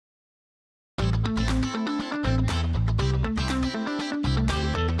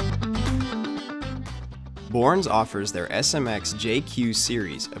Bourns offers their SMxJ-Q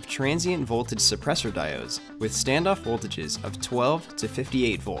series of transient voltage suppressor diodes with standoff voltages of 12 to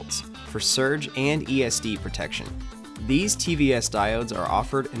 58 volts for surge and ESD protection. These TVS diodes are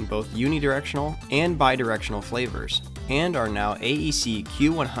offered in both unidirectional and bidirectional flavors and are now AEC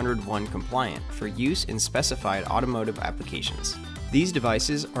Q101 compliant for use in specified automotive applications. These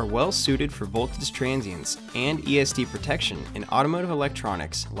devices are well suited for voltage transients and ESD protection in automotive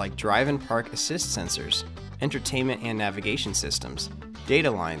electronics like drive and park assist sensors, entertainment and navigation systems, data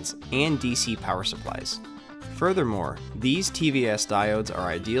lines, and DC power supplies. Furthermore, these TVS diodes are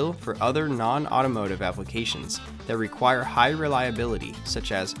ideal for other non-automotive applications that require high reliability,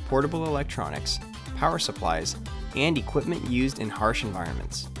 such as portable electronics, power supplies, and equipment used in harsh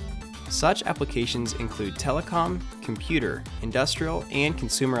environments. Such applications include telecom, computer, industrial, and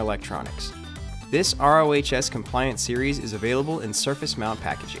consumer electronics. This RoHS compliant series is available in surface mount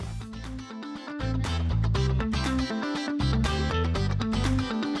packaging.